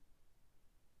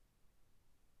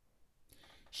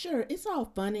Sure, it's all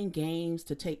fun and games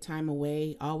to take time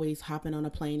away, always hopping on a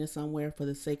plane to somewhere for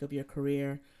the sake of your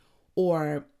career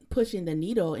or pushing the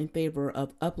needle in favor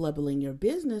of up leveling your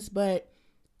business. But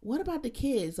what about the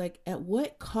kids? Like, at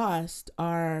what cost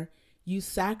are you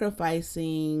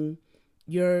sacrificing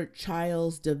your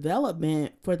child's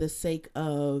development for the sake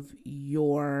of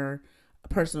your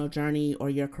personal journey or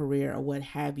your career or what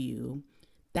have you?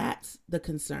 That's the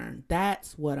concern.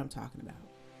 That's what I'm talking about.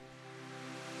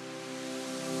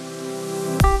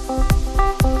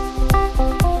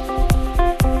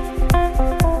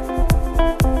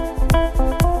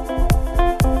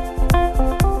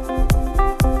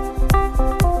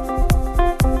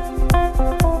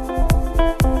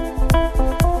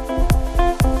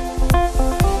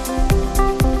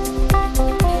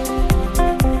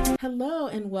 Hello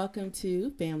and welcome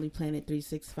to Family Planet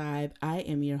 365. I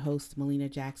am your host, Melina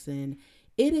Jackson.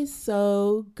 It is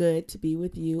so good to be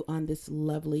with you on this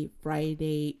lovely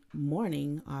Friday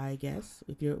morning, I guess,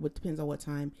 it depends on what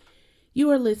time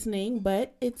you are listening,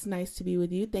 but it's nice to be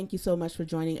with you. Thank you so much for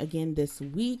joining again this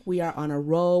week. We are on a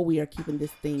roll. We are keeping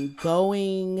this thing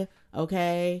going.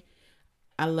 Okay.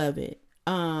 I love it.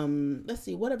 Let's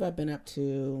see, what have I been up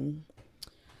to?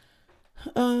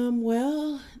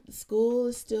 Well, school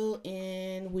is still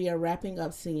in. We are wrapping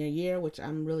up senior year, which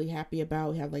I'm really happy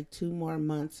about. We have like 2 more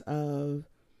months of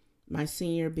my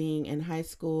senior being in high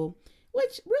school,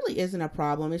 which really isn't a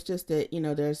problem. It's just that,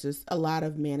 there's just a lot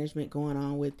of management going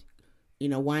on with,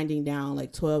 winding down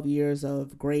like 12 years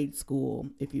of grade school,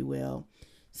 if you will.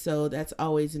 So that's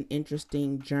always an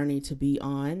interesting journey to be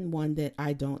on, one that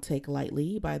I don't take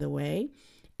lightly, by the way.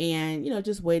 And,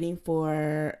 just waiting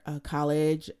for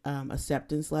college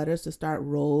acceptance letters to start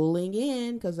rolling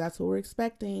in, because that's what we're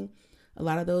expecting. A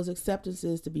lot of those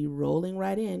acceptances to be rolling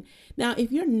right in. Now,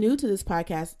 if you're new to this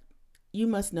podcast, you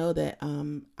must know that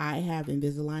I have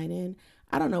Invisalign in.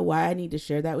 I don't know why I need to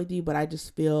share that with you, but I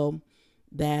just feel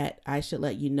that I should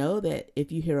let you know that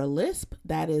if you hear a lisp,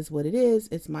 that is what it is.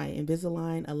 It's my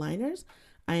Invisalign aligners.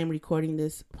 I am recording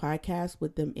this podcast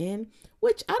with them in,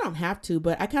 which I don't have to,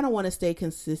 but I kind of want to stay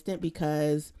consistent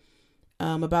because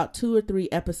about 2 or 3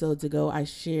 episodes ago, I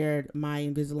shared my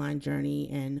Invisalign journey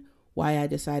and why I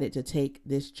decided to take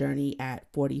this journey at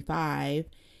 45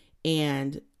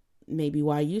 and maybe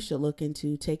why you should look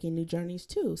into taking new journeys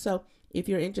too. So if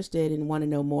you're interested and want to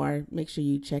know more, make sure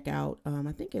you check out,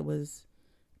 I think it was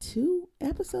 2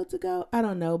 episodes ago. I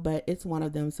don't know, but it's one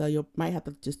of them. So you might have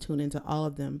to just tune into all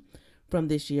of them from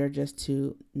this year just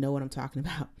to know what I'm talking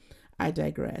about. I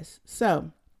digress.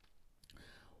 So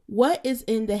what is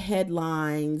in the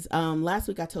headlines? Last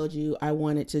week I told you I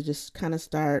wanted to just kind of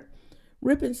start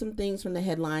ripping some things from the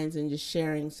headlines and just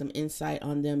sharing some insight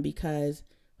on them, because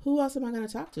who else am I going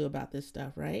to talk to about this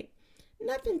stuff, right?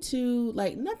 Nothing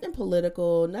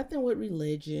political, nothing with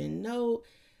religion, no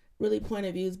really point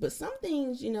of views, but some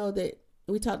things, that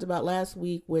we talked about last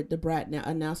week with the brat now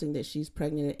announcing that she's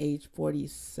pregnant at age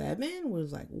 47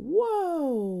 was like,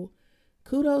 whoa,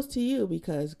 kudos to you,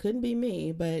 because it couldn't be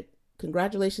me, but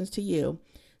congratulations to you.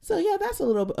 So yeah, that's a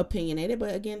little opinionated,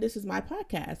 but again, this is my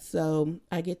podcast, so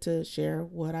I get to share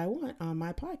what I want on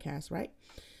my podcast, right?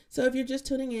 So if you're just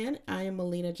tuning in, I am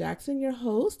Melina Jackson, your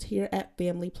host here at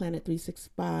Family Planet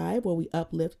 365, where we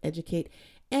uplift, educate,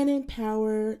 and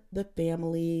empower the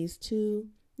families to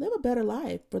live a better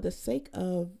life for the sake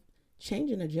of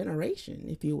changing a generation,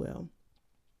 if you will.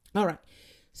 All right.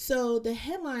 So the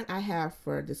headline I have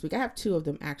for this week, I have 2 of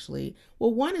them actually.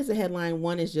 Well, one is a headline,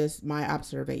 one is just my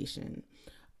observation.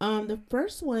 The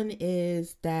first one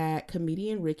is that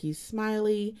comedian Rickey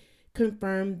Smiley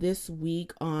confirmed this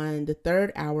week on the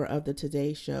 3rd hour of the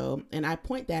Today Show. And I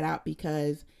point that out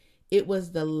because it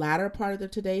was the latter part of the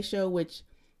Today Show, which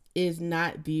is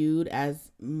not viewed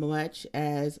as much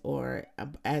as or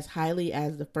as highly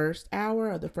as the first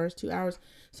hour or the first 2 hours.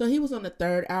 So he was on the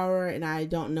 3rd hour, and I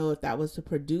don't know if that was the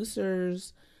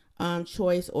producer's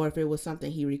choice or if it was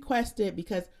something he requested,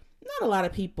 because not a lot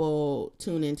of people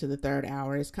tune into the 3rd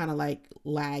hour. It's kind of like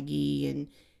laggy, and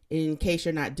in case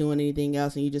you're not doing anything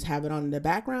else and you just have it on in the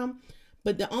background.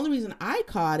 But the only reason I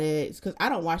caught it is because I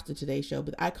don't watch the Today Show,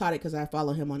 but I caught it because I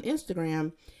follow him on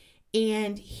Instagram.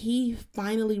 And he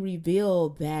finally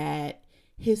revealed that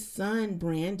his son,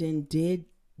 Brandon, did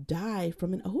die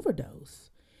from an overdose.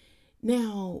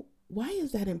 Now, why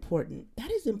is that important?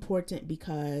 That is important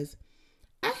because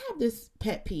I have this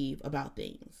pet peeve about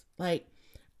things. Like,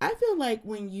 I feel like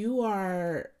when you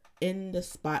are in the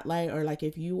spotlight, or like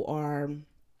if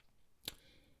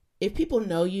people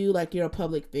know you, like you're a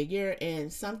public figure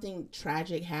and something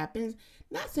tragic happens,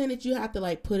 not saying that you have to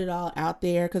like put it all out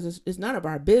there because it's none of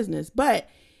our business, but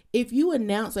if you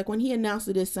announce, like when he announced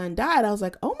that his son died, I was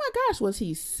like, oh my gosh, was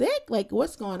he sick? Like,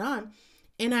 what's going on?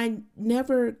 And I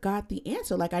never got the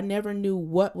answer. Like, I never knew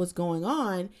what was going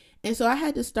on. And so I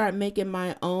had to start making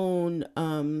my own,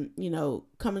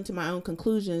 coming to my own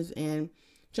conclusions and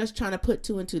just trying to put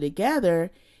two and two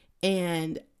together.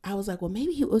 And I was like, well,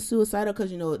 maybe he was suicidal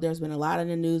because, there's been a lot in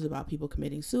the news about people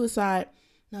committing suicide.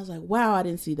 And I was like, wow, I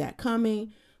didn't see that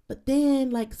coming. But then,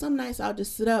 like, some nights I'll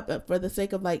just sit up for the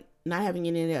sake of, like, not having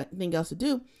anything else to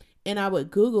do. And I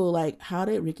would Google, like, how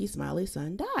did Rickey Smiley's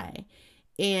son die?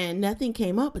 And nothing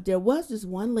came up. But there was this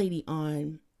one lady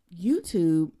on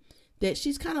YouTube that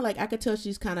she's kind of like, I could tell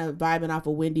she's kind of vibing off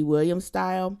of Wendy Williams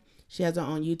style. She has her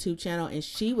own YouTube channel. And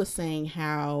she was saying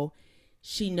how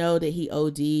she know that he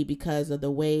OD'd because of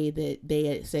the way that they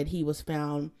had said he was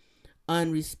found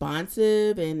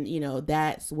unresponsive. And,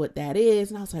 that's what that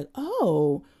is. And I was like,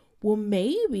 oh, well,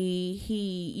 maybe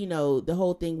he, the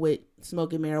whole thing with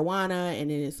smoking marijuana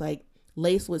and then it's like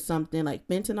laced with something like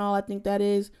fentanyl, I think that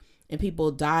is. And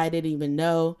people died, didn't even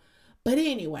know. But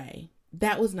anyway,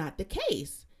 that was not the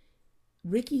case.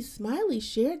 Rickey Smiley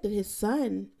shared that his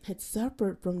son had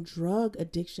suffered from drug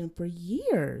addiction for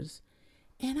years.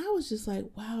 And I was just like,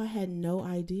 wow, I had no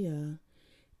idea.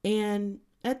 And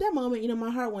at that moment, my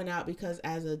heart went out because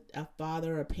as a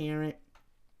father, a parent,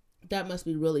 that must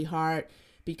be really hard.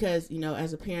 Because,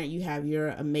 as a parent, you have your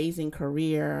amazing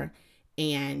career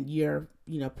and you're,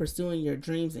 pursuing your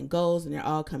dreams and goals and they're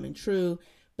all coming true.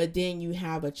 But then you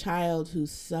have a child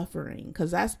who's suffering,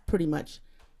 because that's pretty much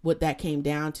what that came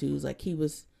down to, is like he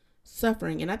was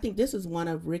suffering. And I think this is one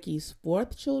of Rickey's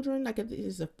fourth children. Like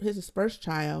his first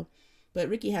child. But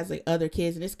Rickey has like other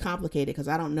kids and it's complicated because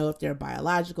I don't know if they're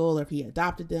biological or if he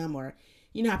adopted them or,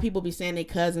 how people be saying they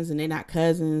cousins and they're not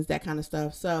cousins, that kind of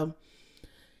stuff. So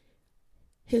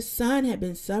his son had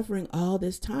been suffering all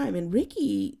this time. And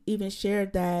Rickey even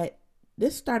shared that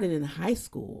this started in high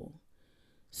school.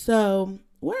 So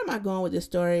where am I going with this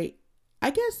story?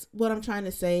 I guess what I'm trying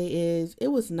to say is it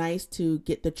was nice to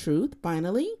get the truth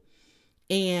finally.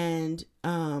 And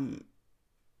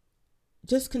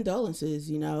just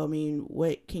condolences,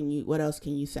 what else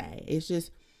can you say?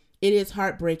 It is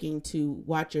heartbreaking to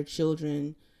watch your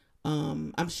children.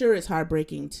 I'm sure it's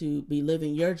heartbreaking to be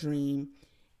living your dream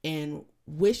and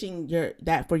wishing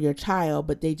that for your child,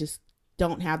 but they just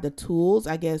don't have the tools,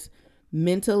 I guess,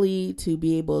 mentally to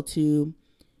be able to,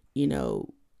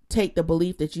 take the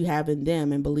belief that you have in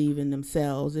them and believe in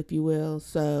themselves, if you will.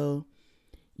 So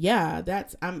yeah,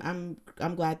 I'm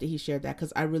glad that he shared that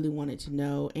because I really wanted to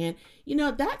know. And,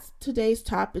 that's today's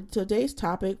topic. Today's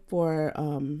topic for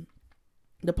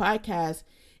the podcast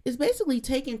is basically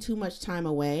taking too much time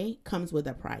away comes with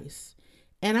a price.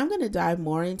 And I'm going to dive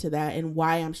more into that and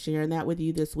why I'm sharing that with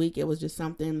you this week. It was just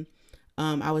something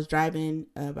I was driving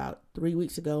about 3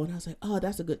 weeks ago and I was like, oh,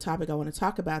 that's a good topic. I want to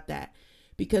talk about that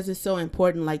because it's so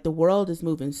important. Like the world is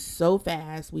moving so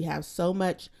fast. We have so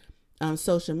much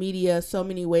social media, so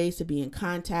many ways to be in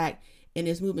contact, and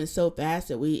it's moving so fast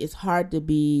that it's hard to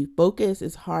be focused.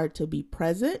 It's hard to be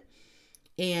present.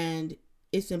 And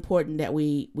it's important that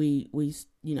we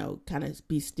kind of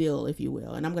be still, if you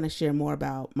will. And I'm going to share more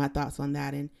about my thoughts on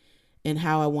that and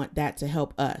how I want that to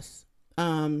help us.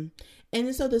 And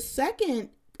so the second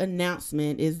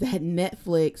announcement is that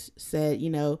Netflix said,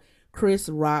 Chris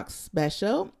Rock's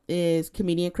special is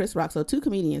comedian Chris Rock. So 2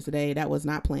 comedians today. That was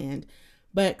not planned.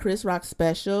 But Chris Rock's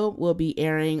special will be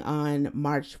airing on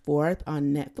March 4th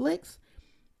on Netflix.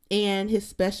 And his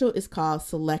special is called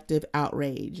Selective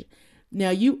Outrage. Now,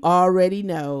 you already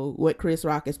know what Chris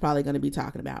Rock is probably going to be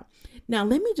talking about. Now,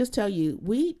 let me just tell you,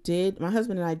 my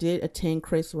husband and I did attend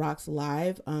Chris Rock's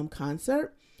live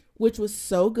concert, which was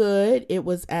so good. It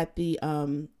was at the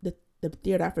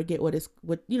theater. I forget what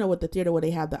the theater where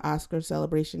they have the Oscar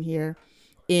celebration here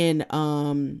in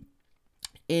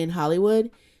Hollywood.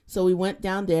 So we went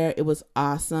down there. It was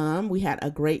awesome. We had a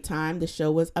great time. The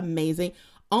show was amazing.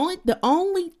 The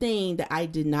only thing that I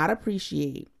did not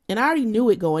appreciate, and I already knew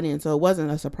it going in, so it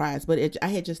wasn't a surprise, but I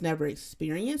had just never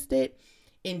experienced it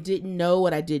and didn't know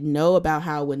what I didn't know about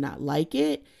how I would not like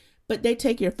it. But they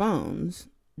take your phones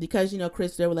because,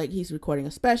 Chris, they were like, he's recording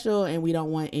a special and we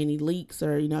don't want any leaks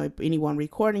or, anyone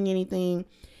recording anything.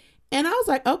 And I was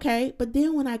like, okay. But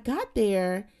then when I got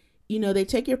there, they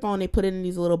take your phone, they put it in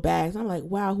these little bags. I'm like,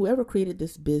 wow, whoever created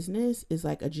this business is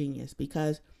like a genius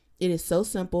because it is so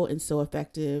simple and so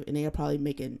effective and they are probably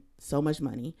making so much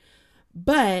money.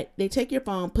 But they take your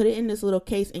phone, put it in this little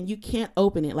case and you can't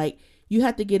open it. Like you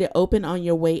have to get it open on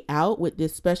your way out with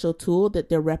this special tool that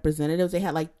their representatives, they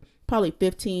had like probably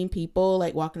 15 people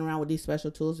like walking around with these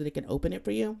special tools that they can open it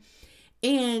for you.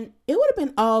 And it would have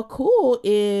been all cool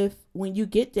if when you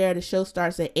get there, the show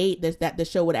starts at 8, that the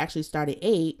show would actually start at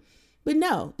 8. But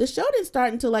no, the show didn't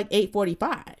start until like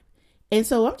 8:45. And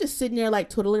so I'm just sitting there like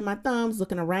twiddling my thumbs,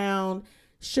 looking around.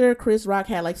 Sure, Chris Rock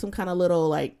had like some kind of little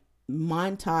like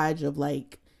montage of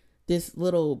like this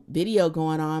little video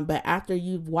going on. But after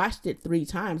you've watched it 3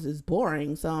 times, it's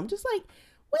boring. So I'm just like,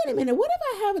 wait a minute, what if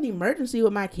I have an emergency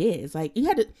with my kids? Like you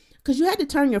had to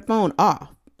turn your phone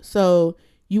off. So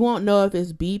you won't know if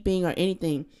it's beeping or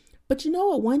anything. But you know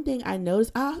what? One thing I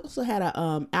noticed, I also had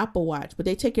a Apple Watch, but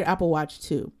they take your Apple Watch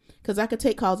too. Because I could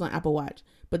take calls on Apple Watch,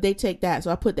 but they take that.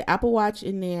 So I put the Apple Watch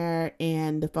in there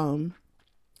and the phone.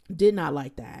 Did not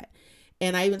like that.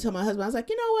 And I even told my husband, I was like,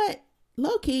 you know what?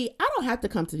 Low key, I don't have to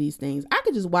come to these things. I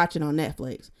could just watch it on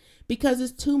Netflix because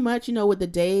it's too much, with the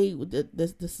day, with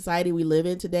the society we live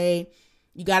in today.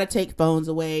 You got to take phones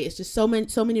away. It's just so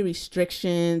many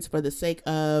restrictions for the sake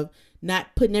of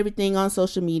not putting everything on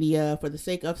social media, for the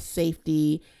sake of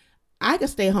safety. I could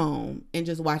stay home and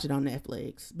just watch it on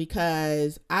Netflix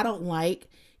because I don't like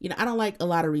a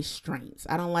lot of restraints.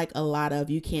 I don't like a lot of,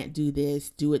 you can't do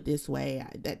this, do it this way.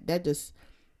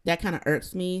 That kind of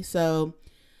irks me. So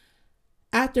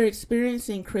after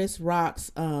experiencing Chris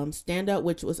Rock's stand-up,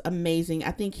 which was amazing, I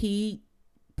think he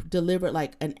delivered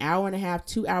like an hour and a half,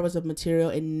 2 hours of material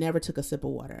and never took a sip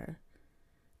of water.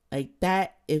 Like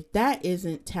that, if that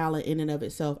isn't talent in and of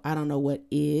itself, I don't know what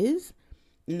is.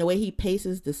 And the way he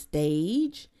paces the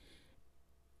stage,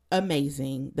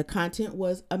 amazing. The content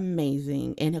was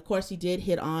amazing. And of course he did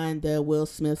hit on the Will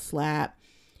Smith slap.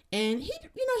 And he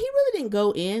really didn't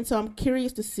go in. So I'm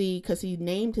curious to see, because he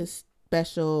named his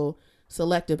special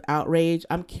Selective Outrage.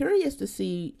 I'm curious to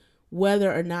see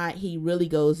whether or not he really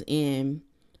goes in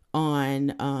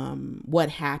on what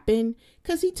happened,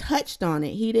 because he touched on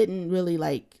it. He didn't really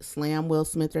like slam Will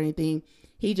Smith or anything.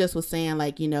 He just was saying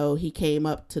like, he came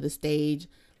up to the stage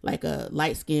like a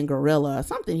light-skinned gorilla or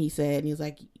something, he said. And he was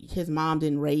like, his mom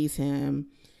didn't raise him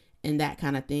and that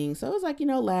kind of thing. So it was like,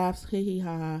 laughs, hee hee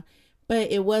ha ha.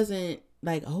 But it wasn't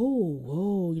like,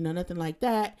 oh, nothing like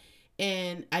that.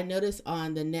 And I noticed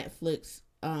on the Netflix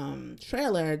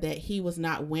trailer that he was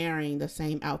not wearing the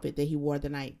same outfit that he wore the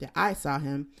night that I saw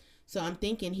him. So I'm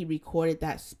thinking he recorded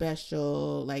that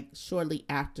special like shortly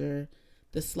after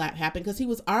the slap happened, because he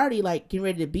was already like getting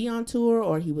ready to be on tour,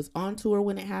 or he was on tour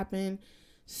when it happened.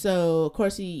 So of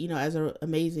course he, as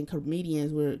amazing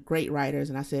comedians, we're great writers.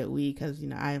 And I said we, because,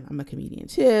 I'm a comedian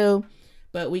too,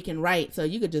 but we can write. So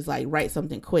you could just like write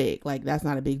something quick. Like that's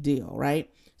not a big deal.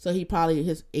 Right. So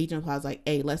his agent was like,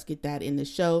 hey, let's get that in the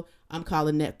show. I'm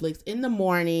calling Netflix in the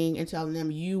morning and telling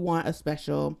them you want a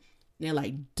special. And they're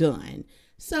like, done.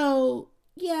 So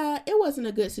yeah, it wasn't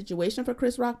a good situation for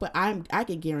Chris Rock, but I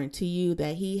can guarantee you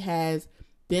that he has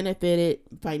benefited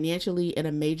financially in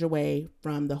a major way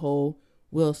from the whole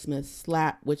Will Smith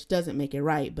slap, which doesn't make it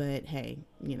right, but hey,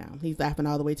 he's laughing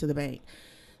all the way to the bank.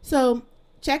 So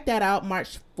check that out,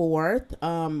 March 4th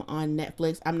on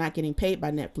Netflix. I'm not getting paid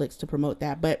by Netflix to promote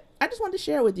that, but I just wanted to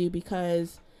share it with you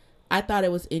because I thought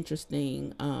it was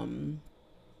interesting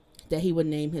that he would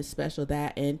name his special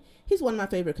that. And he's one of my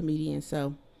favorite comedians,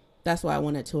 so that's why I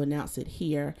wanted to announce it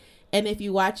here. And if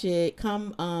you watch it,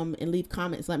 come and leave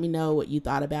comments. Let me know what you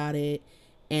thought about it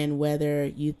and whether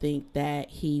you think that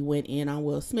he went in on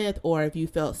Will Smith, or if you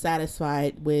felt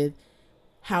satisfied with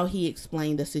how he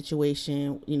explained the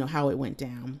situation, how it went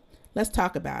down. Let's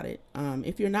talk about it.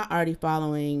 If you're not already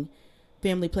following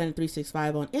Family Planet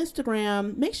 365 on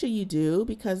Instagram, make sure you do,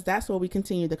 because that's where we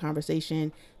continue the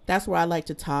conversation. That's where I like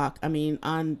to talk. I mean,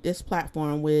 on this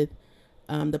platform with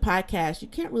the podcast, you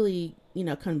can't really,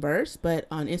 converse, but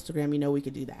on Instagram, we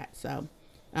could do that. So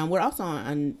we're also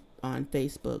on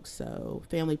Facebook. So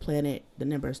Family Planet, the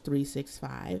number is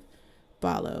 365.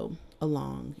 Follow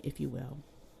along, if you will.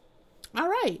 All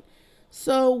right.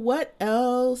 So what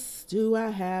else do I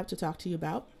have to talk to you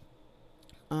about?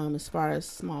 As far as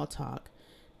small talk,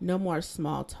 no more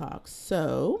small talk.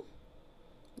 So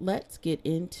let's get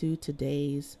into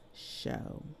today's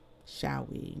show, shall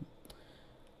we?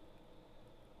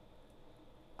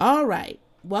 All right.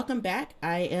 Welcome back.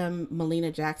 I am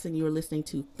Melina Jackson. You are listening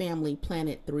to Family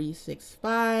Planet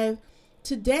 365.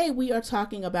 Today we are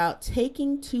talking about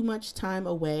taking too much time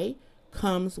away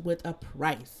comes with a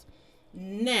price.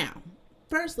 Now,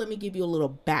 first, let me give you a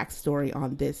little backstory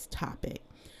on this topic.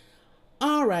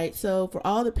 All right. So for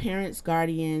all the parents,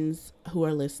 guardians who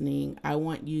are listening, I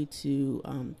want you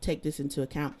to take this into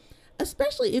account,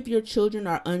 especially if your children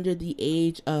are under the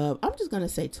age of, I'm just going to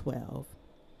say 12.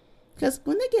 Because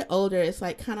when they get older, it's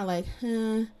like kind of like,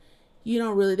 they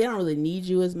don't really need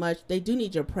you as much. They do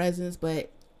need your presence,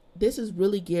 but this is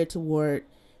really geared toward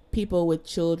people with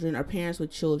children or parents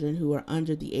with children who are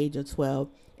under the age of 12.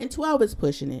 And 12 is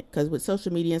pushing it because with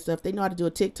social media and stuff, they know how to do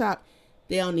a TikTok.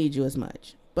 They don't need you as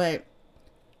much. But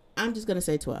I'm just going to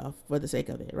say 12 for the sake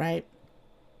of it, right?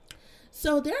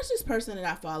 So there's this person that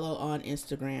I follow on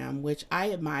Instagram, which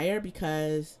I admire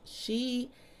because I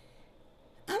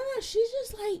don't know, she's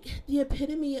just like the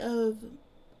epitome of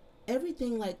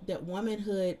everything like that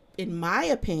womanhood, in my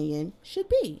opinion, should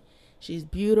be. She's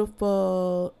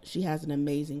beautiful. She has an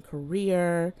amazing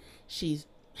career. She's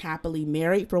happily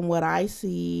married from what I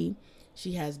see.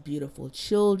 She has beautiful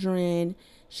children.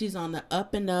 She's on the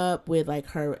up and up with like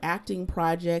her acting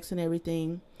projects and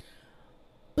everything.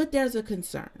 But there's a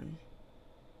concern.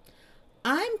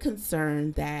 I'm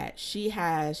concerned that she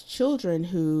has children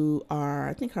who are,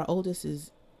 I think her oldest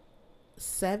is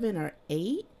 7 or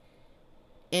 8.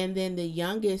 And then the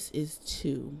youngest is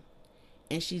 2.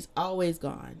 And she's always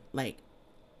gone. Like,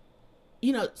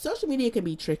 you know, social media can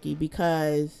be tricky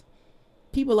because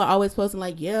people are always posting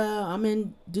like, yeah, I'm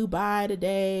in Dubai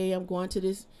today. I'm going to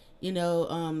this,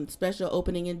 special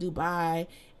opening in Dubai.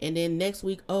 And then next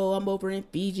week, oh, I'm over in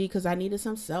Fiji because I needed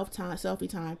some selfie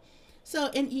time. So,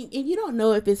 and you don't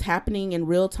know if it's happening in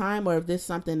real time or if this is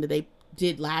something that they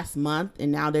did last month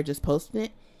and now they're just posting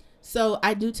it. So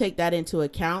I do take that into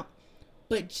account.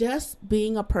 But just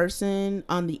being a person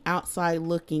on the outside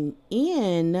looking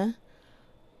in,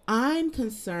 I'm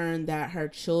concerned that her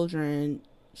children,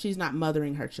 she's not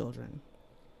mothering her children.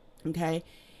 Okay.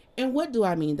 And what do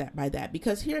I mean by that?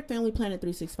 Because here at Family Planet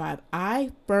 365,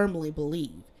 I firmly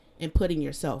believe in putting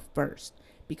yourself first.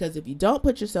 Because if you don't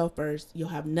put yourself first, you'll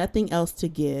have nothing else to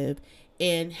give.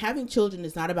 And having children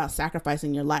is not about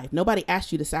sacrificing your life. Nobody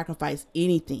asked you to sacrifice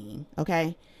anything.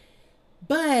 Okay.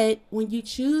 But when you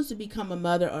choose to become a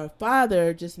mother or a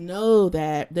father, just know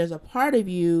that there's a part of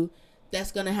you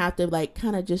that's going to have to like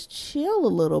kind of just chill a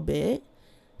little bit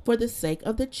for the sake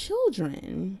of the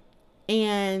children.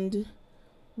 And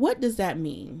what does that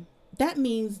mean? That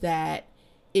means that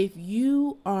if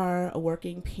you are a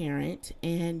working parent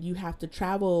and you have to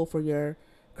travel for your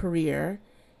career,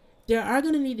 there are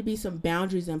going to need to be some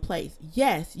boundaries in place.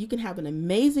 Yes, you can have an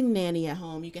amazing nanny at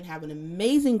home. You can have an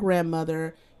amazing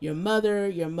grandmother, your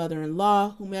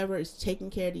mother-in-law, whomever is taking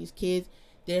care of these kids.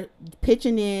 They're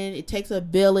pitching in. It takes a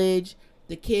village.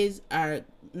 The kids are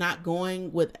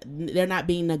they're not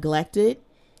being neglected.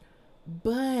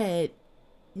 But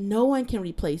no one can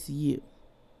replace you.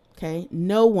 Okay?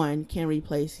 No one can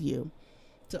replace you.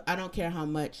 So I don't care how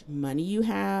much money you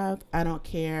have. I don't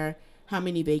care how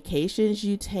many vacations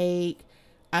you take.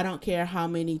 I don't care how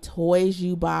many toys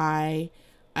you buy.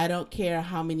 I don't care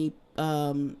how many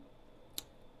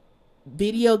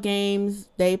video games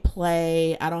they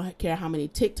play. I don't care how many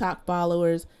TikTok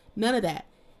followers. None of that.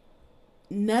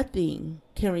 Nothing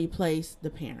can replace the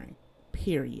parent.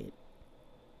 Period.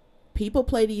 People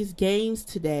play these games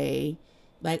today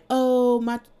like,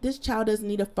 oh, this child doesn't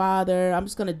need a father. I'm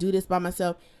just going to do this by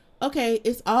myself. Okay,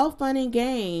 it's all fun and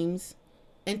games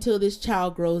until this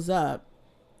child grows up,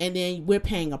 and then we're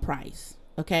paying a price.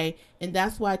 Okay. And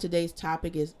that's why today's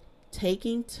topic is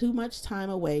taking too much time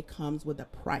away comes with a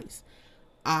price.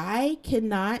 I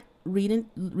cannot reach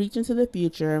into the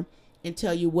future and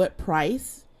tell you what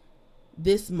price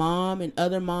this mom and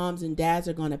other moms and dads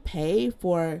are going to pay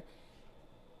for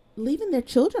leaving their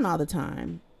children all the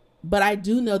time. But I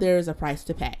do know there is a price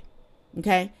to pay.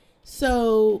 Okay.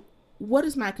 So what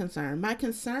is my concern? My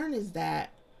concern is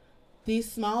that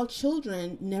these small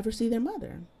children never see their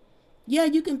mother. Yeah,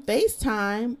 you can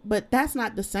FaceTime, but that's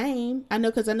not the same. I know,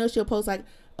 because I know she'll post like,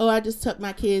 oh, I just tucked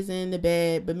my kids in the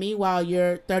bed. But meanwhile,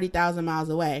 you're 30,000 miles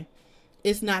away.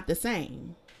 It's not the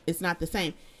same. It's not the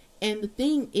same. And the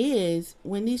thing is,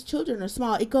 when these children are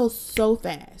small, it goes so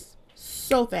fast.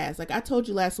 So fast. Like I told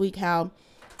you last week how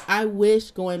I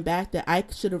wish going back that I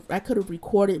could have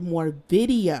recorded more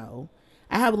video.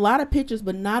 I have a lot of pictures,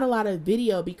 but not a lot of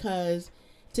video, because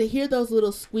to hear those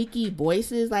little squeaky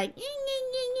voices like,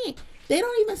 they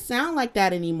don't even sound like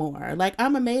that anymore. Like,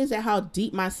 I'm amazed at how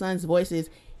deep my son's voice is.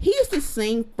 He used to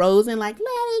sing Frozen like, let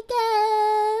it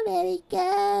go, let it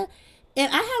go.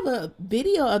 And I have a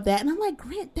video of that, and I'm like,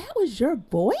 Grant, that was your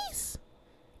voice?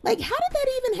 Like, how did that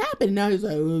even happen? Now he's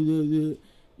like,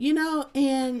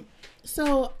 and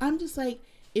so I'm just like,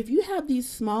 if you have these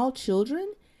small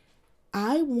children,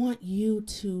 I want you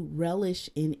to relish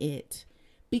in it,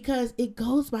 because it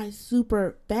goes by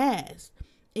super fast.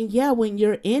 And yeah, when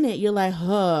you're in it, you're like,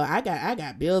 I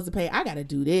got bills to pay. I got to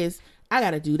do this. I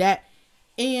got to do that.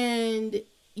 And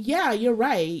yeah, you're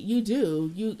right. You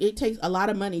do. It takes a lot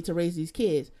of money to raise these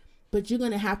kids, but you're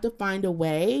going to have to find a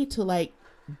way to like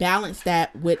balance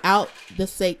that without the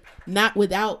sake, not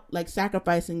without like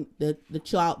sacrificing the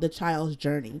child's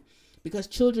journey, because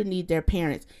children need their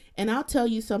parents. And I'll tell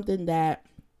you something that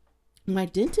my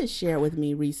dentist shared with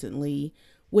me recently,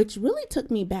 which really took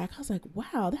me back. I was like,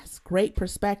 wow, that's great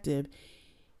perspective.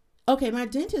 Okay, my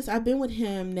dentist, I've been with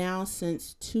him now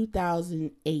since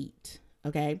 2008.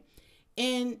 Okay.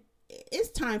 And it's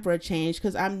time for a change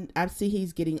because I see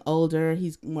he's getting older.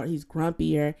 He's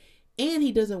grumpier, and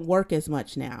he doesn't work as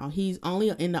much now. He's only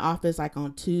in the office like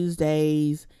on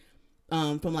Tuesdays,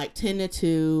 from like 10 to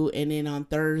 2, and then on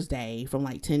Thursday from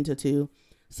like 10 to 2.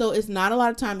 So it's not a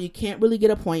lot of time. You can't really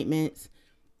get appointments.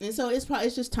 And so it's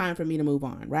just time for me to move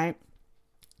on, right?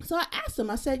 So I asked him,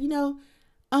 I said, why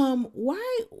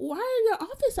are your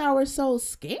office hours so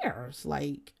scarce?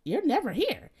 Like, you're never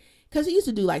here. Because he used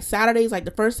to do like Saturdays, like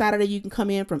the first Saturday you can come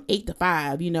in from 8 to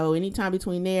 5, anytime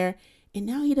between there. And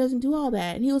now he doesn't do all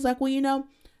that. And he was like, well,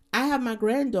 I have my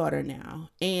granddaughter now,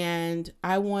 and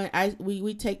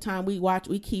we take time,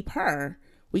 we keep our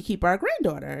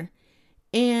granddaughter.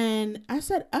 And I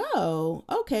said, oh,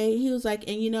 okay. He was like,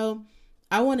 and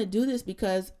I want to do this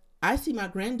because I see my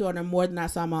granddaughter more than I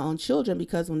saw my own children,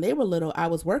 because when they were little, I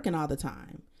was working all the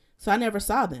time. So I never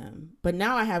saw them. But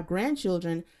now I have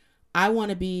grandchildren. I want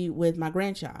to be with my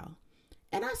grandchild.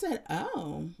 And I said,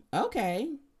 oh,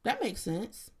 okay, that makes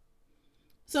sense.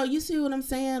 So you see what I'm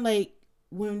saying? Like,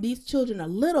 when these children are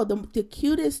little, the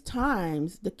cutest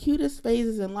times, the cutest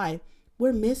phases in life,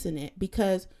 we're missing it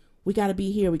because we got to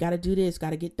be here. We got to do this, got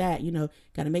to get that,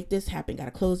 got to make this happen, got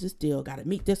to close this deal, got to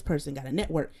meet this person, got to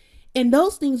network. And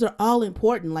those things are all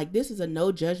important. Like, this is a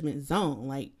no judgment zone.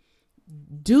 Like,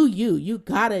 you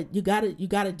gotta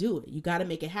do it. You got to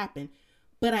make it happen.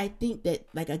 But I think that,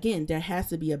 like, again, there has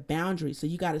to be a boundary. So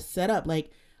you got to set up,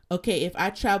 like, okay, if I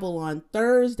travel on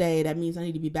Thursday, that means I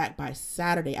need to be back by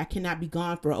Saturday. I cannot be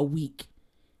gone for a week.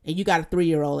 And you got a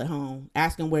 3-year-old at home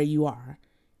asking where you are.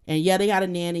 And yeah, they got a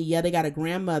nanny. Yeah, they got a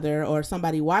grandmother or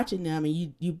somebody watching them, and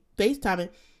you FaceTime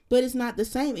it, but it's not the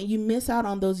same. And you miss out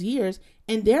on those years,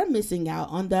 and they're missing out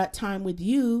on that time with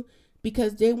you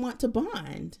because they want to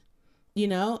bond,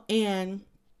 and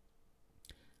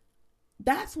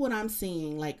that's what I'm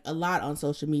seeing like a lot on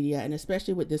social media, and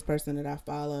especially with this person that I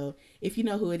follow. If you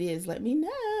know who it is, let me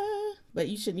know. But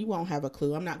you won't have a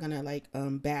clue. I'm not gonna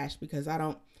bash, because I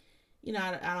don't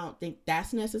think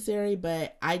that's necessary.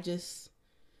 But I just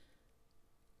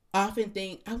often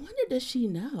think, I wonder, does she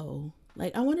know?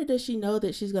 Like, I wonder, does she know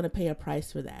that she's gonna pay a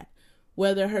price for that?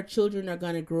 Whether her children are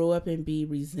gonna grow up and be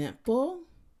resentful,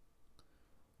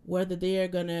 whether they're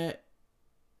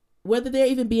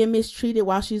even being mistreated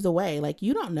while she's away. Like,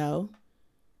 you don't know,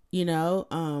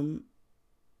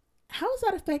 how is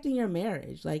that affecting your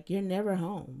marriage? Like, you're never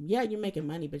home. Yeah, you're making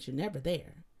money, but you're never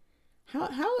there. How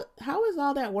is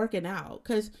all that working out?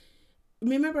 Because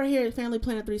remember, here at Family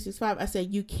Planet 365, I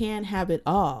said, you can have it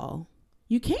all.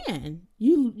 You can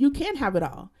have it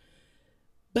all,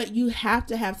 but you have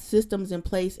to have systems in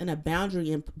place and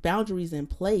boundaries in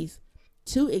place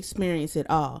to experience it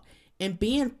all. And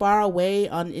being far away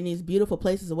in these beautiful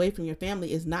places away from your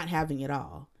family is not having it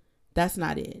all. That's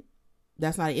not it.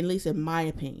 At least in my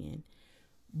opinion.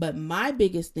 But my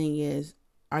biggest thing is,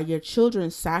 are your children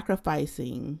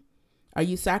sacrificing? Are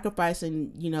you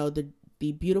sacrificing,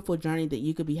 the beautiful journey that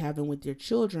you could be having with your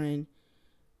children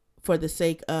for the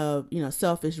sake of,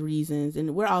 selfish reasons?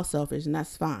 And we're all selfish, and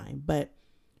that's fine. But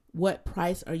what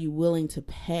price are you willing to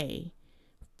pay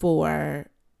for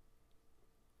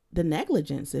the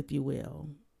negligence, if you will,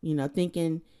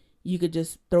 thinking you could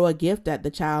just throw a gift at the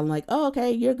child and like, oh,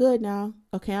 okay, you're good now.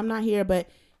 Okay, I'm not here, but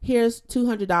here's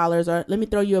 $200, or let me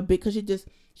throw you a big, because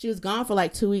she was gone for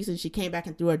like 2 weeks, and she came back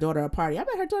and threw her daughter a party. I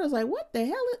bet her daughter's like, what the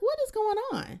hell, what is going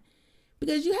on?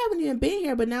 Because you haven't even been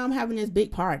here, but now I'm having this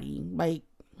big party. Like,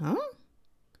 huh?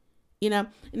 And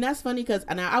that's funny because,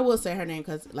 and I will say her name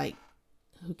because, like,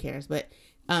 who cares? But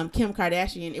Kim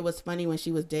Kardashian, it was funny when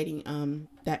she was dating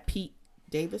that Pete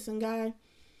Davidson guy,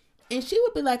 and she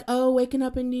would be like, oh, waking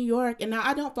up in New York. And now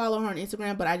I don't follow her on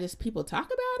Instagram, but people talk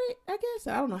about it, I guess.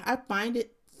 I don't know, I find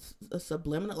it a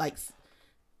subliminal, like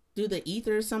through the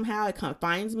ether somehow it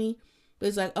finds me. But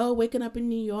it's like, oh, waking up in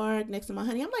New York next to my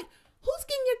honey. I'm like, who's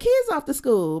getting your kids off to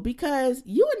school? Because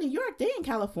you in New York, they in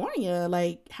California.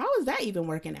 Like, how is that even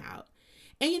working out?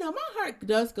 And, my heart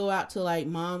does go out to like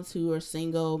moms who are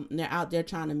single and they're out there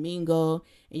trying to mingle,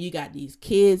 and you got these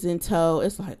kids in tow.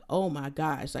 It's like, oh my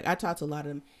gosh. Like, I talked to a lot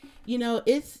of them,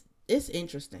 it's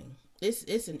interesting.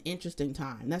 It's an interesting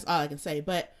time. That's all I can say.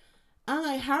 But I'm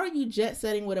like, how are you jet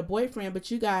setting with a boyfriend, but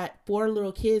you got 4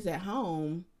 little kids at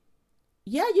home?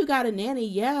 Yeah, you got a nanny.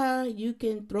 Yeah, you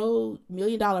can throw $1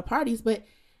 million parties, but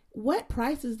what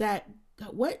price is that?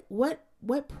 What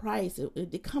price?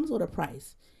 It comes with a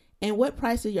price. And what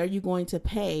price are you going to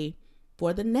pay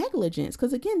for the negligence?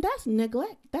 Because again, that's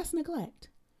neglect. That's neglect.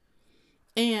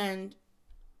 And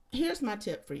here's my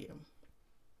tip for you.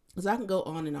 Because I can go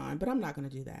on, but I'm not going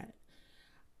to do that.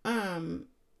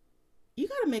 You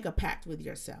got to make a pact with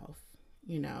yourself,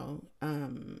 you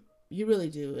really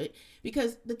do it,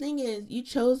 because the thing is, you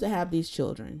chose to have these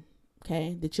children.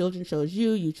 Okay. The children chose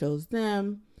you, you chose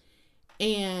them.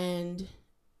 And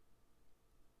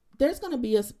there's going to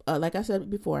be like I said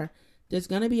before, there's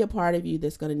going to be a part of you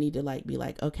that's going to need to be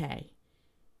like, okay,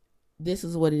 this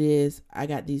is what it is. I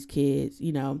got these kids,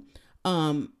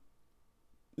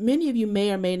 many of you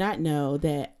may or may not know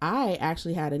that I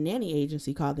actually had a nanny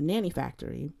agency called the Nanny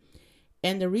Factory.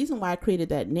 And the reason why I created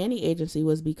that nanny agency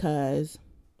was because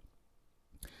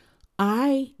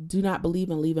I do not believe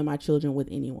in leaving my children with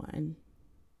anyone.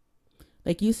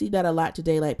 Like, you see that a lot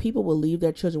today. Like, people will leave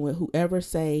their children with whoever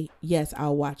say, yes,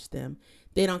 I'll watch them.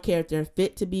 They don't care if they're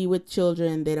fit to be with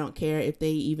children. They don't care if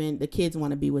the kids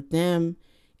want to be with them.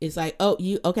 It's like, oh,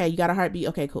 you got a heartbeat.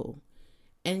 Okay, cool.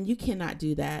 And you cannot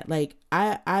do that. Like,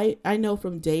 I know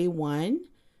from day one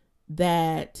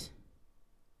that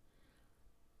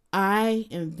I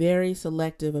am very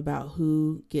selective about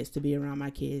who gets to be around my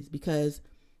kids, because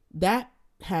that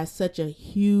has such a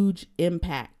huge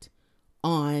impact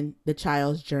on the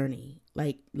child's journey,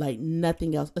 like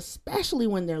nothing else, especially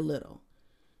when they're little,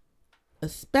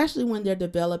 especially when they're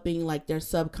developing like their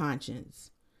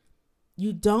subconscious.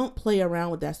 You don't play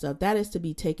around with that stuff. That is to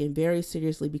be taken very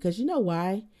seriously, because you know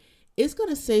why? It's going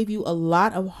to save you a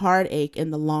lot of heartache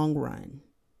in the long run.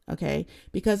 Okay.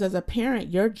 Because as a parent,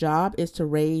 your job is to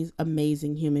raise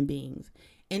amazing human beings.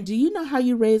 And do you know how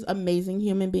you raise amazing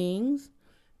human beings?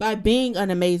 By being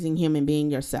an amazing human being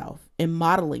yourself and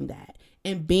modeling that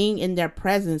and being in their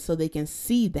presence so they can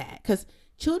see that. Because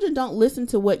children don't listen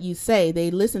to what you say.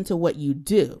 They listen to what you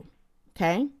do.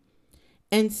 Okay.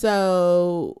 And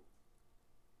so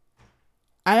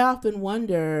I often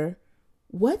wonder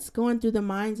what's going through the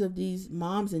minds of these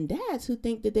moms and dads who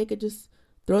think that they could just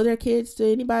throw their kids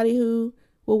to anybody who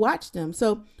will watch them.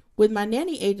 So with my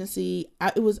nanny agency,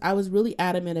 I was really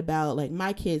adamant about, like,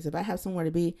 my kids, if I have somewhere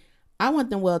to be, I want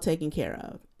them well taken care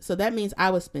of. So that means I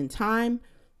would spend time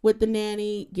with the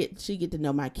nanny, she get to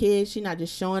know my kids. She not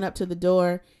just showing up to the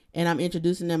door and I'm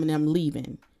introducing them and I'm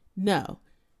leaving. No.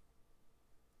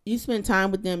 You spend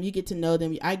time with them, you get to know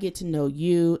them, I get to know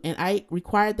you. And I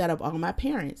required that of all my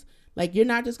parents. Like, you're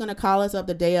not just going to call us up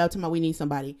the day of tomorrow, we need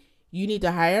somebody. You need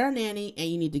to hire a nanny and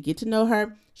you need to get to know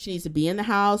her. She needs to be in the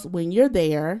house when you're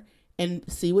there and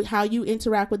see how you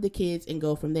interact with the kids and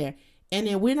go from there. And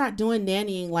then we're not doing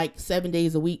nannying like 7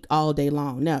 days a week all day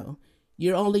long. No,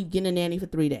 you're only getting a nanny for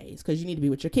 3 days because you need to be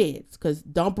with your kids, because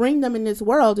don't bring them in this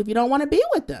world if you don't want to be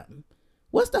with them.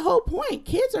 What's the whole point?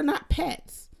 Kids are not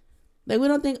pets. Like, we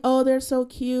don't think, oh, they're so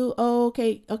cute. Oh,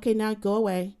 okay, now go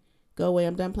away.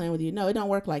 I'm done playing with you. No, it don't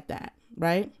work like that,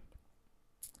 right?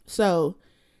 So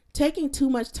taking too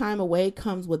much time away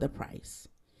comes with a price.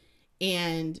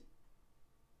 And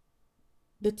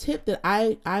the tip that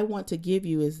I want to give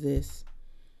you is this.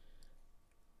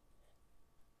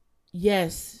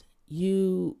 Yes,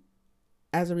 you,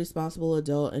 as a responsible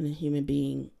adult and a human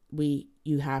being,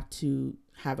 you have to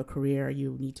have a career,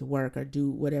 you need to work or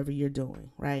do whatever you're doing,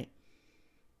 right?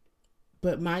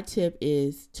 But my tip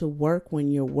is to work when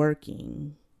you're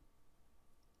working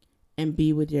and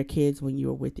be with your kids when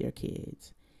you're with your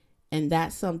kids. And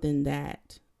that's something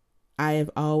that I have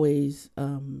always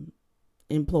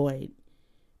employed,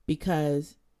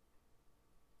 because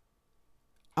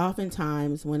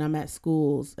oftentimes when I'm at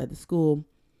the school,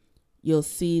 you'll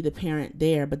see the parent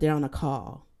there, but they're on a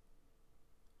call.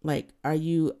 Like, are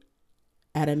you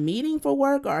at a meeting for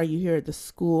work, or are you here at the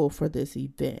school for this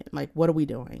event? Like, what are we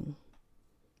doing?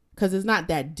 Because it's not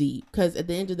that deep. Because at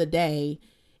the end of the day,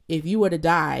 if you were to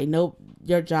die,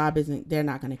 your job isn't, they're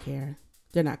not going to care.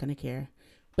 They're not going to care.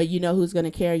 But you know who's going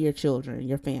to care? Your children,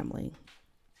 your family.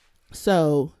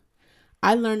 So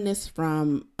I learned this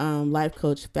from life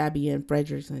coach Fabienne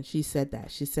Fredrickson. She said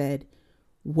that. She said,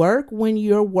 work when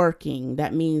you're working.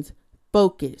 That means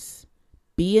focus.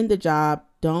 Be in the job.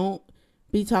 Don't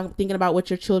be thinking about what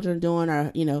your children are doing,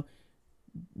 or,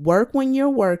 work when you're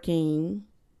working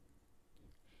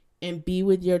and be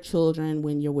with your children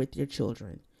when you're with your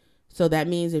children. So that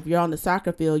means if you're on the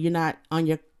soccer field, you're not on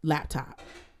your laptop.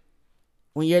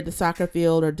 When you're at the soccer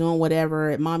field or doing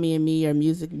whatever at Mommy and Me or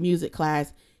music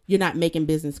class, you're not making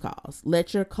business calls.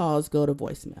 Let your calls go to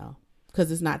voicemail,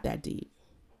 because it's not that deep.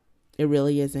 It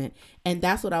really isn't. And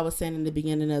that's what I was saying in the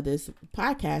beginning of this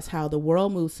podcast, how the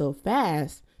world moves so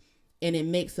fast. And it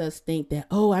makes us think that,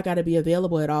 oh, I got to be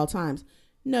available at all times.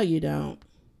 No, you don't.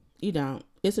 You don't.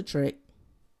 It's a trick.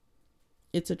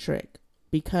 It's a trick,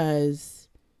 because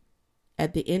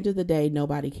at the end of the day,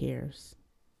 nobody cares.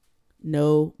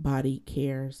 Nobody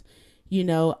cares. You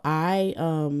know,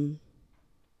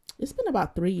 it's been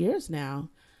about 3 years now.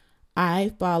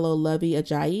 I follow Lovey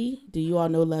Ajayi. Do you all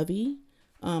know Lovey?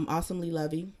 Awesomely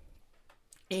Lovey.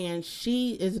 And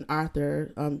she is an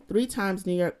author.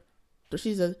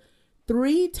 She's a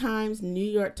 3 times New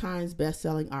York Times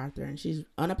bestselling author, and she's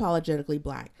unapologetically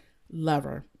Black. Love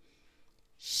her.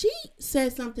 She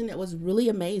said something that was really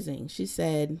amazing. She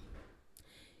said,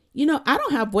 you know, I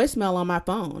don't have voicemail on my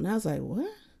phone. I was like,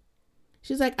 what?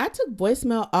 She's like, I took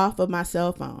voicemail off of my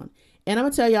cell phone, and I'm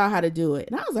gonna tell y'all how to do it.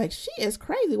 And I was like, she is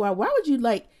crazy. Why would you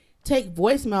like take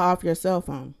voicemail off your cell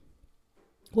phone?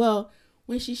 Well,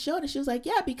 when she showed it, she was like,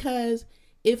 yeah, because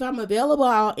if I'm available,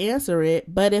 I'll answer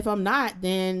it. But if I'm not,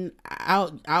 then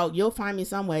you'll find me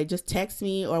some way. Just text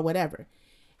me or whatever.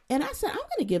 And I said, I'm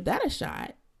going to give that a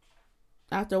shot.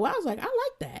 After a while, I was like, I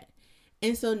like that.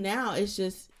 And so now it's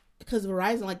just because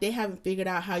Verizon, like, they haven't figured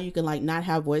out how you can like not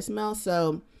have voicemail.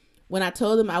 So when I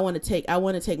told them I want to take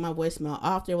my voicemail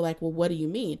off, they were like, well, what do you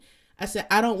mean? I said,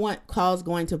 I don't want calls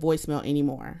going to voicemail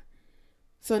anymore.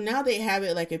 So now they have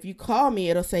it like, if you call me,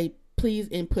 it'll say, please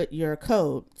input your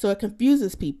code. So it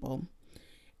confuses people.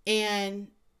 And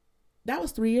that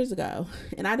was 3 years ago.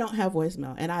 And I don't have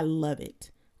voicemail, and I love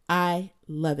it. I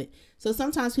love it. So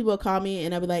sometimes people will call me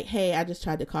and I'll be like, hey, I just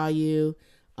tried to call you.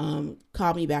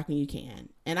 Call me back when you can.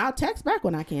 And I'll text back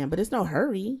when I can, but it's no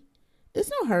hurry.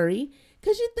 It's no hurry.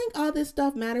 Because you think all this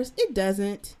stuff matters. It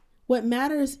doesn't. What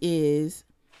matters is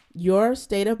your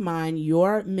state of mind,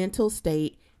 your mental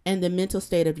state, and the mental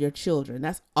state of your children.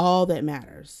 That's all that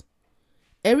matters.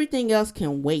 Everything else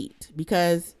can wait,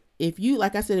 because if you,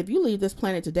 like I said, if you leave this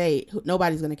planet today,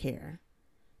 nobody's going to care.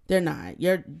 They're not.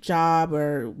 Your job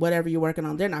or whatever you're working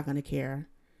on, they're not going to care,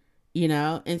 you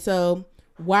know? And so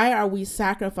why are we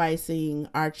sacrificing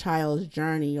our child's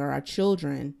journey or our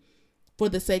children for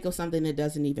the sake of something that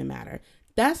doesn't even matter?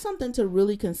 That's something to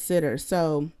really consider.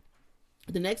 So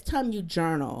the next time you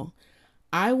journal,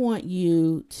 I want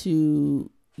you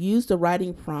to use the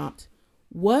writing prompt,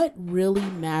 what really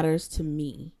matters to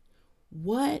me?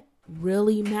 What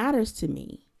really matters to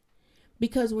me?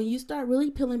 Because when you start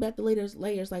really peeling back the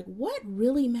layers, like what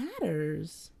really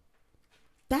matters?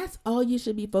 That's all you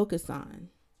should be focused on,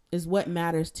 is what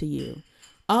matters to you.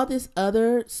 All this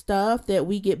other stuff that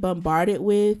we get bombarded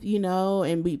with, you know,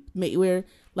 and we're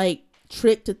like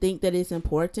tricked to think that it's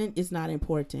important, is not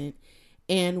important.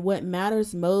 And what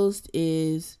matters most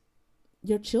is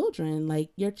your children, like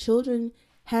your children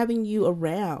having you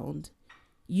around,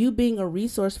 you being a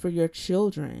resource for your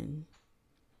children,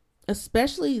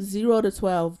 especially 0 to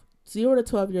 12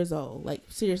 years old. Like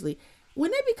seriously,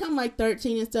 when they become like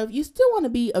 13 and stuff, you still want to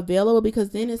be available, because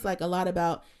then it's like a lot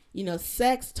about, you know,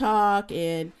 sex talk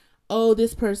and, oh,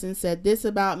 this person said this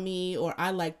about me, or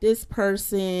I like this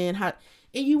person. And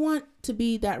you want to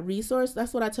be that resource.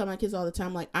 That's what I tell my kids all the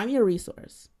time. Like, I'm your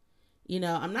resource. You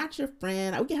know, I'm not your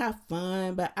friend. We can have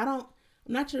fun, but I'm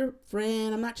not your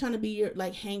friend. I'm not trying to be your,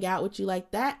 like, hang out with you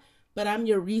like that, but I'm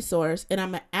your resource and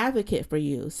I'm an advocate for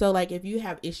you. So like, if you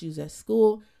have issues at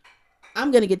school,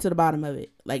 I'm going to get to the bottom of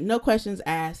it. Like, no questions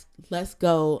asked. Let's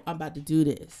go. I'm about to do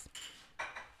this.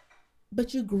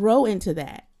 But you grow into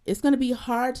that. It's going to be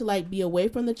hard to like be away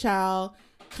from the child,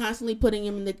 constantly putting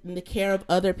him in the care of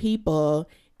other people.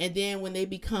 And then when they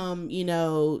become, you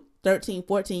know, 13,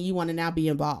 14, you want to now be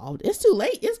involved. It's too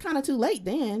late. It's kind of too late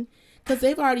then, because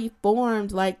they've already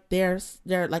formed like their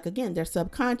like, again, their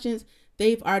subconscious.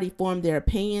 They've already formed their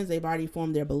opinions. They've already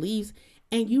formed their beliefs.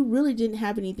 And you really didn't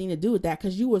have anything to do with that,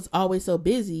 because you was always so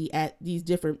busy at these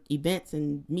different events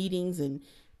and meetings and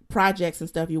projects and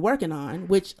stuff you're working on,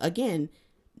 which again,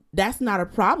 that's not a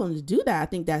problem to do that. I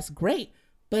think that's great.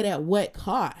 But at what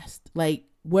cost? Like,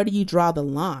 where do you draw the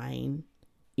line?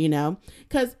 You know,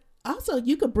 because also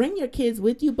you could bring your kids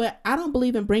with you, but I don't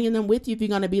believe in bringing them with you if you're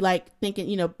going to be like thinking,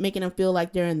 you know, making them feel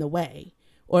like they're in the way,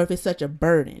 or if it's such a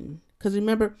burden. Because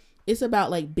remember, it's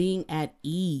about like being at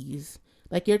ease.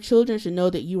 Like, your children should know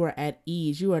that you are at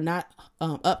ease. You are not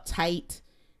uptight,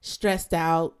 stressed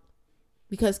out,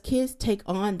 because kids take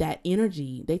on that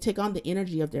energy. They take on the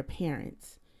energy of their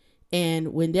parents.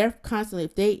 And when they're constantly,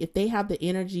 if they have the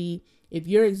energy, if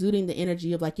you're exuding the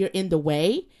energy of like you're in the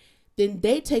way, then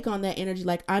they take on that energy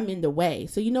like I'm in the way.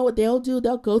 So you know what they'll do?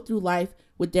 They'll go through life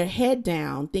with their head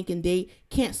down, thinking they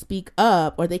can't speak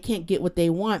up or they can't get what they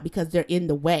want because they're in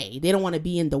the way. They don't want to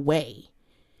be in the way.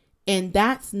 And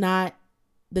that's not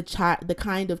the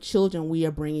kind of children we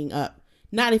are bringing up.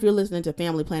 Not if you're listening to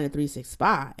Family Planet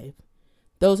 365.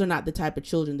 Those are not the type of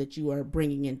children that you are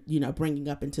bringing in, bringing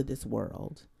up into this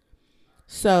world.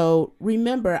 So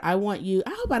remember, I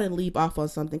hope I didn't leave off on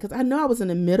something, because I know I was in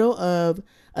the middle of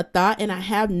a thought and I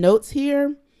have notes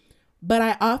here, but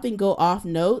I often go off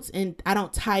notes and I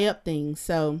don't tie up things.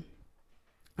 So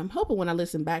I'm hoping when I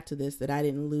listen back to this that I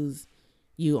didn't lose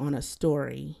you on a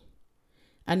story.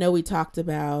 I know we talked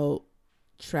about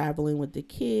traveling with the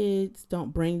kids.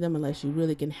 Don't bring them unless you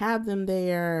really can have them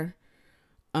there.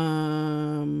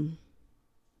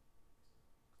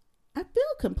 I feel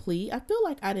complete. I feel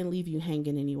like I didn't leave you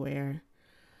hanging anywhere.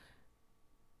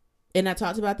 And I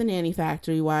talked about the nanny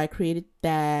factory, why I created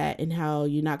that, and how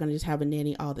you're not going to just have a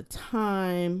nanny all the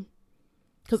time.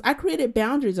 Because I created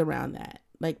boundaries around that.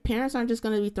 Like, parents aren't just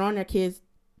going to be throwing their kids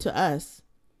to us,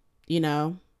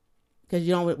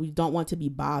 because we don't want to be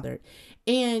bothered.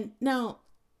 And now,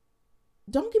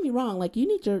 don't get me wrong. Like, you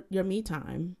need your me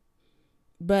time.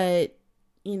 But,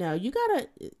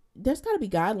 there's got to be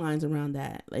guidelines around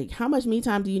that. Like, how much me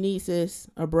time do you need, sis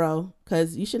or bro?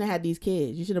 Because you shouldn't have had these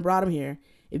kids. You should have brought them here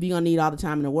if you're going to need all the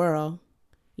time in the world.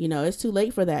 It's too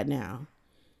late for that now.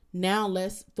 Now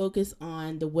let's focus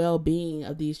on the well-being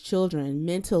of these children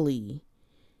mentally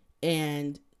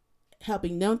and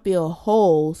helping them feel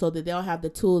whole so that they'll have the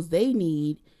tools they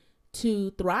need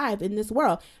to thrive in this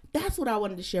world. That's what I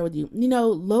wanted to share with you.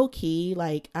 Low key,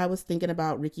 like, I was thinking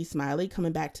about Rickey Smiley,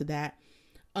 coming back to that.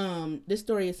 This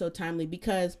story is so timely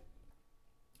because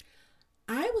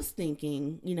I was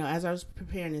thinking, as I was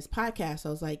preparing this podcast, I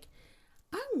was like,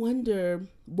 I wonder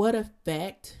what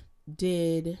effect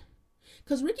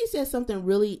because Rickey said something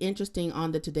really interesting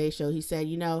on the Today Show. He said,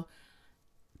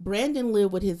 Brandon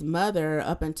lived with his mother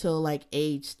up until like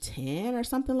age 10 or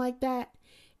something like that.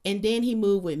 And then he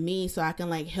moved with me so I can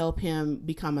like help him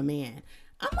become a man.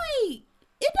 I'm like,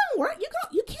 it don't work.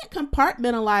 You can't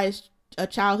compartmentalize a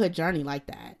childhood journey like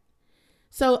that.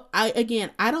 So I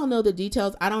don't know the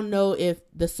details. I don't know if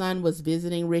the son was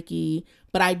visiting Rickey,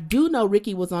 but I do know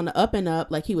Rickey was on the up and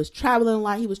up. Like, he was traveling a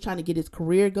lot. He was trying to get his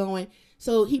career going.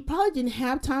 So he probably didn't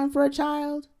have time for a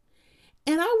child.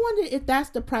 And I wonder if that's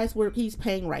the price where he's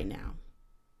paying right now.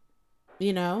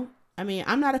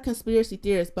 I'm not a conspiracy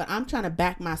theorist, but I'm trying to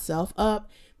back myself up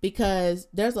because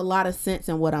there's a lot of sense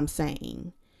in what I'm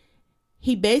saying.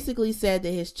 He basically said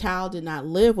that his child did not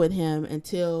live with him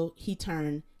until he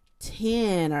turned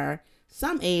 10 or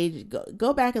some age.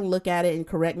 Go back and look at it and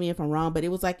correct me if I'm wrong, but it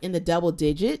was like in the double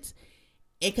digits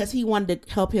because he wanted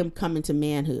to help him come into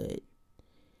manhood.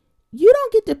 You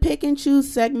don't get to pick and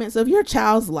choose segments of your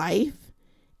child's life.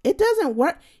 It doesn't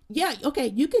work. Yeah, okay,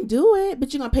 you can do it,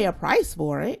 but you're going to pay a price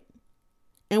for it.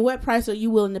 And what price are you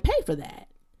willing to pay for that?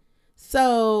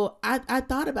 So I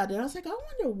thought about it. I was like, I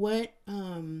wonder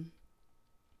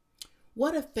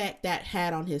what effect that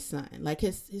had on his son. Like,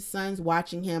 his son's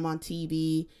watching him on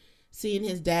TV, seeing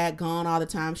his dad gone all the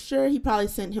time. Sure, he probably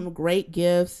sent him great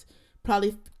gifts,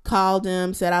 probably called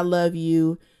him, said, I love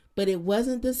you. But it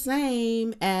wasn't the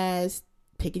same as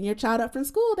picking your child up from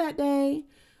school that day.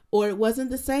 Or it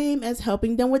wasn't the same as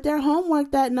helping them with their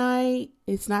homework that night.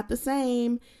 It's not the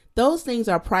same. Those things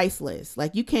are priceless.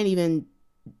 Like, you can't even,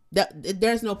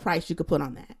 there's no price you could put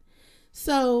on that.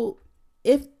 So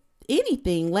if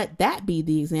anything, let that be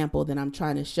the example that I'm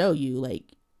trying to show you.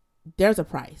 Like, there's a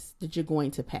price that you're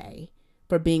going to pay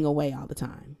for being away all the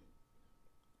time.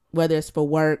 Whether it's for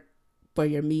work, for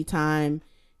your me time,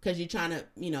 because you're trying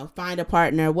to, find a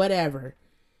partner, whatever.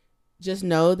 Just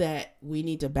know that we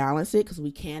need to balance it because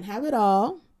we can't have it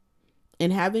all.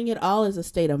 And having it all is a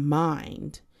state of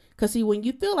mind. Because see, when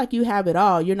you feel like you have it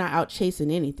all, you're not out chasing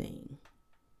anything.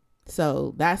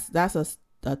 So that's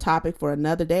a topic for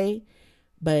another day.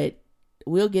 But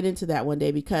we'll get into that one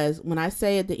day, because when I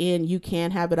say at the end, you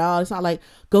can have it all, it's not like,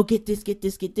 go get this, get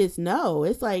this, get this. No,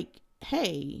 it's like,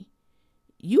 hey,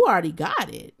 you already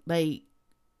got it. Like,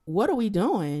 what are we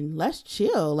doing? Let's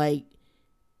chill. Like,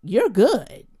 you're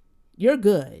good. You're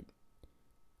good.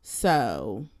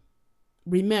 So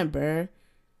remember,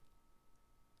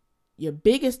 your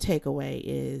biggest takeaway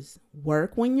is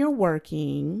work when you're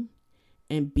working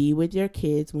and be with your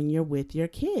kids when you're with your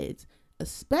kids,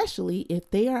 especially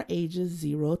if they are ages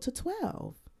 0 to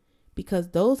 12, because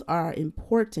those are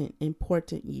important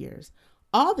years.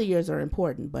 All the years are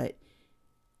important, but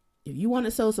if you want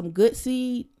to sow some good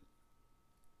seed,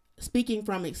 speaking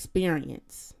from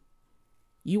experience,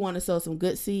 you want to sow some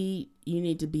good seed, you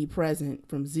need to be present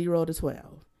from 0 to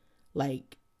 12.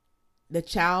 Like, the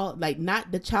child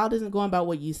isn't going by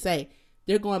what you say.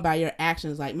 They're going by your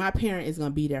actions. Like, my parent is going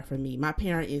to be there for me. My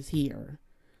parent is here.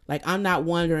 Like, I'm not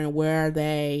wondering where are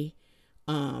they,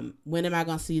 When am I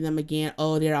going to see them again?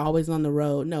 Oh, they're always on the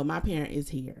road. No, my parent is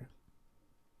here.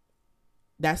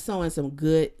 That's sowing some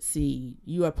good seed.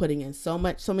 You are putting in so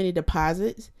many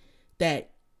deposits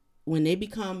that when they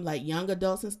become like young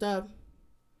adults and stuff,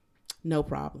 no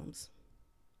problems.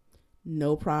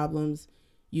 No problems.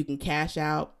 You can cash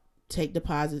out, take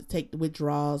deposits, take the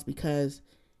withdrawals because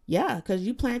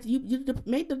you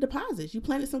made the deposits. You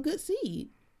planted some good seed.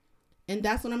 And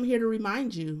that's what I'm here to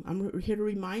remind you. I'm here to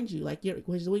remind you, like,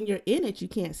 when you're in it, you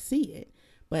can't see it.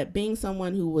 But being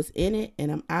someone who was in it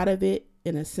and I'm out of it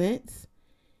in a sense,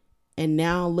 and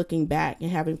now looking back and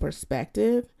having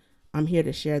perspective, I'm here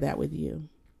to share that with you.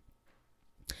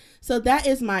 So that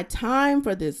is my time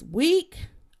for this week.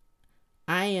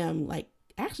 I am like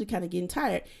actually kind of getting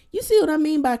tired. You see what I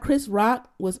mean by Chris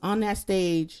Rock was on that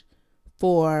stage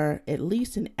for at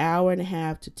least an hour and a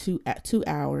half to 2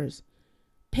 hours,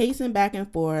 pacing back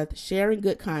and forth, sharing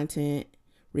good content,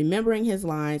 remembering his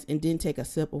lines, and didn't take a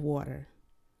sip of water.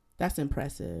 That's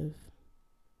impressive.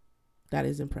 That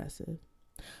is impressive.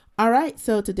 All right,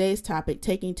 so today's topic,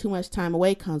 taking too much time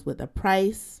away comes with a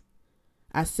price.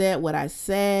 I said what I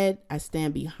said. I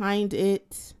stand behind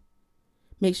it.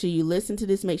 Make sure you listen to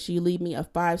this. Make sure you leave me a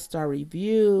 5-star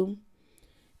review.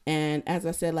 And as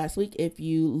I said last week, if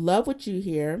you love what you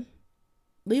hear,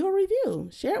 leave a review.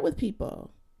 Share it with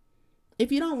people.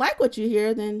 If you don't like what you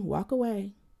hear, then walk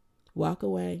away. Walk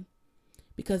away.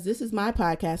 Because this is my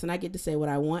podcast and I get to say what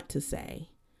I want to say.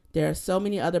 There are so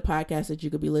many other podcasts that you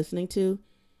could be listening to.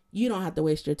 You don't have to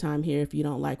waste your time here if you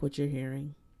don't like what you're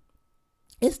hearing.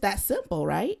 It's that simple,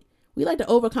 right? We like to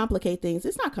overcomplicate things.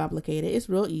 It's not complicated. It's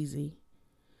real easy.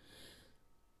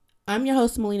 I'm your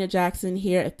host, Melina Jackson,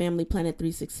 here at Family Planet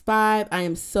 365. I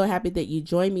am so happy that you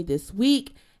joined me this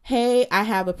week. Hey, I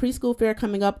have a preschool fair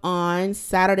coming up on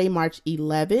Saturday, March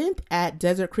 11th at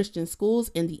Desert Christian Schools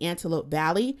in the Antelope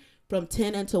Valley from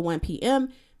 10 until 1 p.m.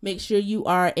 Make sure you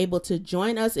are able to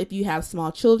join us if you have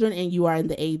small children and you are in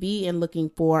the AV and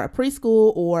looking for a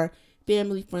preschool or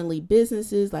family-friendly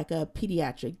businesses like a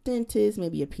pediatric dentist,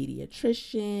 maybe a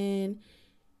pediatrician.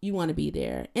 You want to be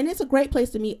there. And it's a great place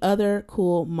to meet other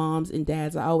cool moms and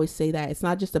dads. I always say that. It's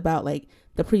not just about like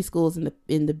the preschools and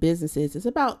the businesses. It's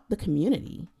about the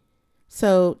community.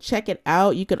 So check it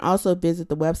out. You can also visit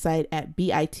the website at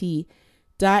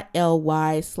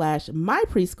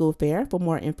bit.ly/mypreschoolfair for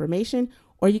more information,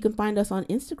 or you can find us on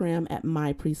Instagram at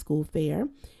mypreschoolfair.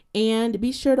 And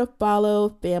be sure to follow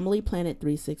Family Planet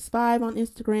 365 on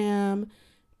Instagram,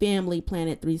 Family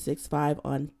Planet 365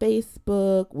 on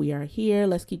Facebook. We are here.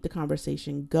 Let's keep the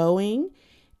conversation going.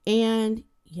 And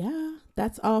yeah,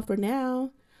 that's all for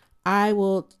now. I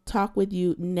will talk with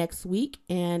you next week.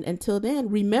 And until then,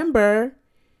 remember,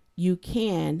 you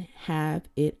can have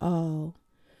it all.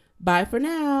 Bye for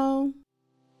now.